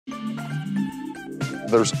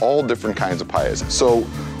There's all different kinds of paellas. So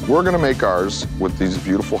we're gonna make ours with these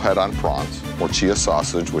beautiful head-on prawns, morcilla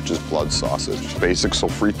sausage, which is blood sausage, basic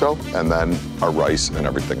sofrito, and then our rice and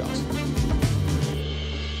everything else.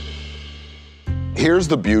 Here's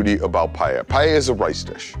the beauty about paella. Paella is a rice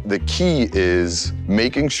dish. The key is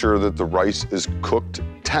making sure that the rice is cooked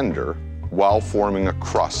tender while forming a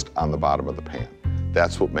crust on the bottom of the pan.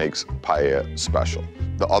 That's what makes paella special.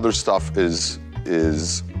 The other stuff is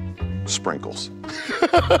sprinkles.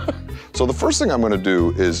 So the first thing I'm gonna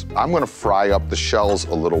do is I'm gonna fry up the shells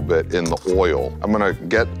a little bit in the oil. I'm gonna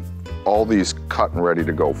get all these cut and ready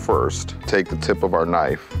to go first. Take the tip of our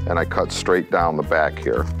knife and I cut straight down the back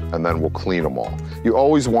here, and then we'll clean them all. You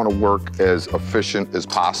always want to work as efficient as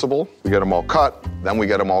possible. We get them all cut, then we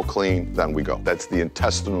get them all clean, then we go. That's the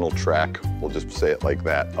intestinal tract, we'll just say it like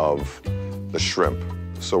that, of the shrimp.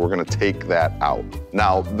 So we're gonna take that out.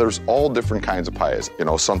 Now, there's all different kinds of paellas. You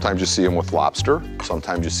know, sometimes you see them with lobster,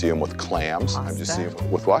 sometimes you see them with clams, sometimes you see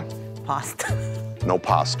them with what? Pasta. No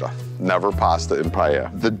pasta. Never pasta in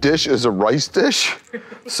paella. The dish is a rice dish,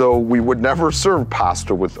 so we would never serve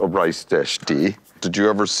pasta with a rice dish, Dee. Did you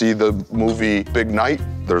ever see the movie Big Night?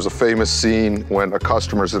 There's a famous scene when a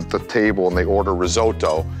customer's at the table and they order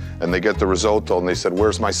risotto, and they get the risotto and they said,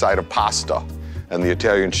 "Where's my side of pasta?" And the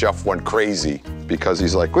Italian chef went crazy because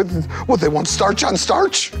he's like, what, they want starch on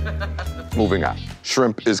starch? Moving on.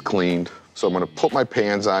 Shrimp is cleaned. So I'm gonna put my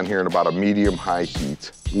pans on here in about a medium-high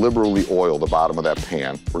heat, liberally oil the bottom of that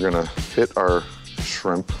pan. We're gonna hit our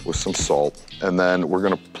shrimp with some salt, and then we're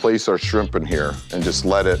gonna place our shrimp in here and just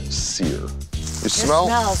let it sear. You smell? It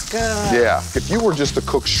smells good. Yeah, if you were just to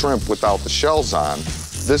cook shrimp without the shells on,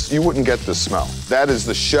 you wouldn't get this smell. That is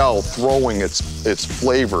the shell throwing its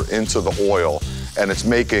flavor into the oil, and it's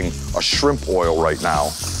making a shrimp oil right now.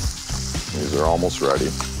 These are almost ready.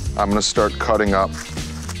 I'm gonna start cutting up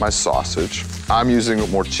my sausage. I'm using a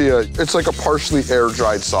morcilla. It's like a partially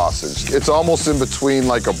air-dried sausage. It's almost in between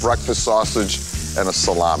like a breakfast sausage and a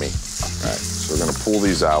salami. All right, so we're gonna pull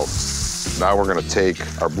these out. Now we're gonna take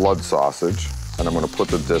our blood sausage, and I'm gonna put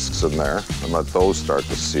the discs in there and let those start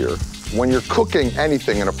to sear. When you're cooking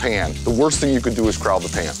anything in a pan, the worst thing you could do is crowd the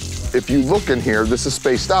pan. If you look in here, this is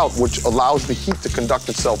spaced out, which allows the heat to conduct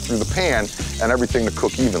itself through the pan and everything to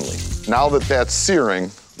cook evenly. Now that that's searing,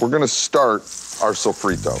 we're gonna start our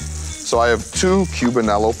sofrito. So I have 2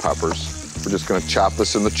 cubanelle peppers. We're just gonna chop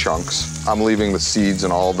this into chunks. I'm leaving the seeds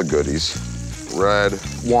and all the goodies. Red,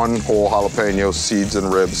 1 whole jalapeno, seeds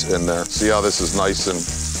and ribs in there. See how this is nice and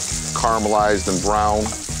caramelized and brown?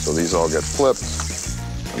 So these all get flipped.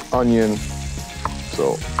 An onion.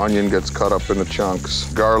 So onion gets cut up into chunks.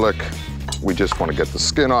 Garlic, we just wanna get the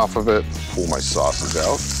skin off of it. Pull my sausage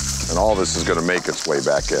out. And all this is gonna make its way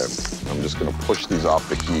back in. I'm just gonna push these off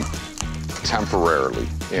the heat temporarily.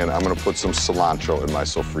 And I'm gonna put some cilantro in my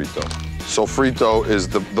sofrito. Sofrito is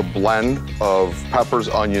the blend of peppers,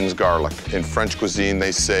 onions, garlic. In French cuisine,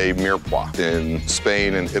 they say mirepoix. In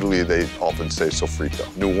Spain and Italy, they often say sofrito.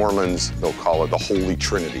 New Orleans, they'll call it the Holy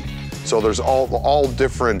Trinity. So there's all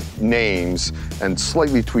different names and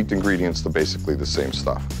slightly tweaked ingredients to basically the same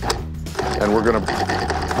stuff. And we're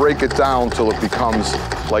gonna break it down till it becomes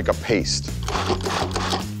like a paste.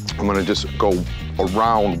 I'm gonna just go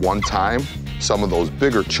around one time. Some of those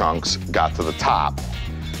bigger chunks got to the top,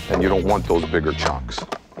 and you don't want those bigger chunks.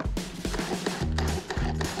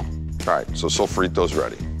 All right, so sofrito's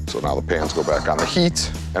ready. So now the pans go back on the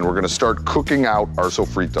heat, and we're gonna start cooking out our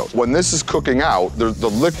sofrito. When this is cooking out, the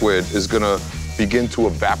liquid is gonna begin to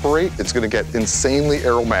evaporate. It's gonna get insanely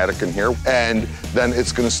aromatic in here, and then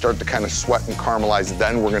it's gonna start to kind of sweat and caramelize.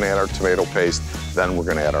 Then we're gonna add our tomato paste, then we're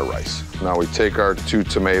gonna add our rice. Now we take our 2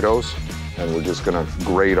 tomatoes, and we're just gonna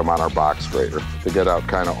grate them on our box grater to get out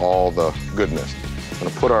kind of all the goodness. I'm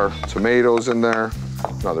gonna put our tomatoes in there,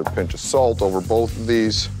 another pinch of salt over both of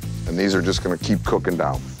these, and these are just gonna keep cooking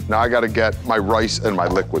down. Now I gotta get my rice and my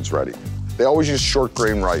liquids ready. They always use short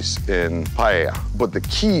grain rice in paella, but the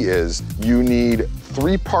key is you need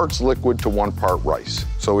 3 parts liquid to 1 part rice.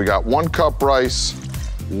 So we got 1 cup rice,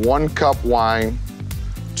 1 cup wine,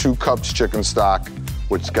 2 cups chicken stock,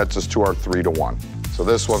 which gets us to our 3 to 1. So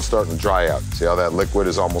this one's starting to dry out. See how that liquid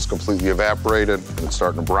is almost completely evaporated and it's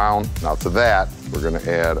starting to brown? Now to that, we're gonna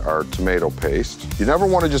add our tomato paste. You never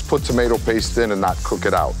wanna just put tomato paste in and not cook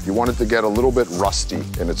it out. You want it to get a little bit rusty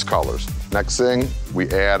in its colors. Next thing, we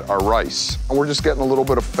add our rice. And we're just getting a little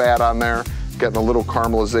bit of fat on there, getting a little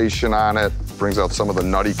caramelization on it. Brings out some of the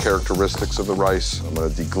nutty characteristics of the rice. I'm gonna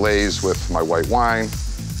deglaze with my white wine.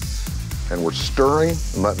 And we're stirring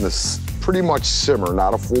and letting this pretty much simmer,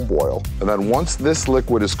 not a full boil. And then once this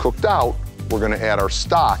liquid is cooked out, we're gonna add our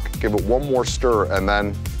stock, give it 1 more stir, and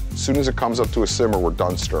then As soon as it comes up to a simmer, we're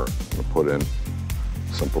done stirring. I'm gonna put in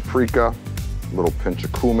some paprika, a little pinch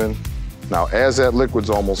of cumin. Now, as that liquid's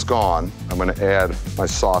almost gone, I'm gonna add my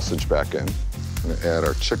sausage back in. I'm gonna add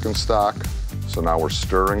our chicken stock. So now we're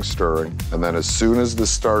stirring, and then as soon as this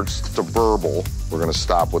starts to burble, we're gonna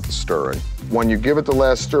stop with the stirring. When you give it the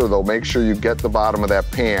last stir, though, make sure you get the bottom of that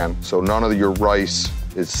pan so none of your rice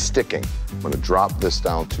is sticking. I'm gonna drop this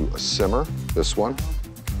down to a simmer, this one.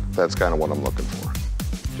 That's kind of what I'm looking for.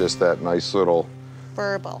 Just that nice little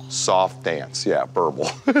burble. Soft dance, yeah, burble.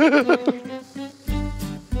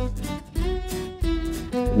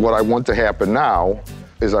 What I want to happen now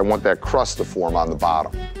is I want that crust to form on the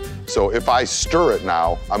bottom. So if I stir it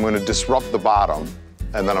now, I'm gonna disrupt the bottom,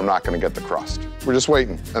 and then I'm not gonna get the crust. We're just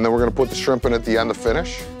waiting, and then we're gonna put the shrimp in at the end to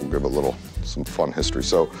finish. We'll give some fun history.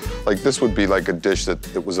 So, like, this would be like a dish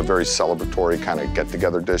that it was a very celebratory kind of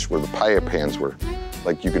get-together dish where the paella pans were,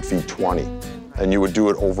 like, you could feed 20, and you would do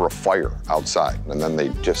it over a fire outside, and then they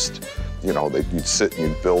just, you know, you'd sit and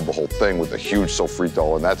you'd build the whole thing with a huge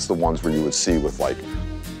sofrito, and that's the ones where you would see with, like,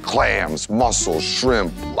 clams, mussels,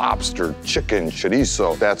 shrimp, lobster, chicken,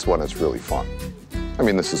 chorizo. That's when it's really fun. I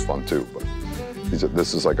mean, this is fun too, but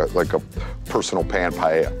this is like a personal pan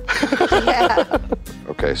paella. Yeah.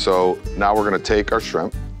 Okay, so now we're gonna take our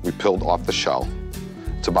shrimp. We peeled off the shell.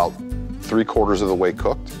 It's about 3/4 of the way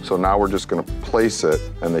cooked. So now we're just gonna place it,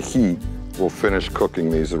 and the heat will finish cooking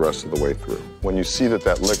these the rest of the way through. When you see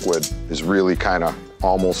that liquid is really kind of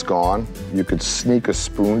almost gone, you could sneak a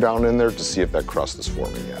spoon down in there to see if that crust is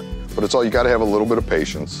forming yet. But it's all, you gotta have a little bit of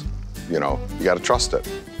patience. You know, you gotta trust it.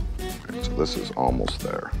 Okay, so this is almost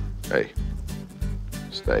there. Hey,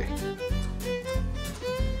 stay.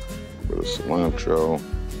 A bit of cilantro,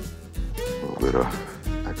 a little bit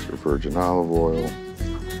of extra virgin olive oil.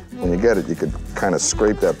 When you get it, you could kind of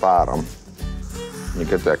scrape that bottom. You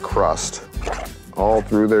get that crust. All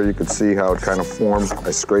through there, you can see how it kind of formed.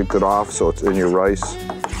 I scraped it off so it's in your rice.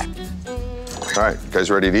 All right, you guys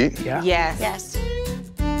ready to eat? Yeah. Yes. Yes.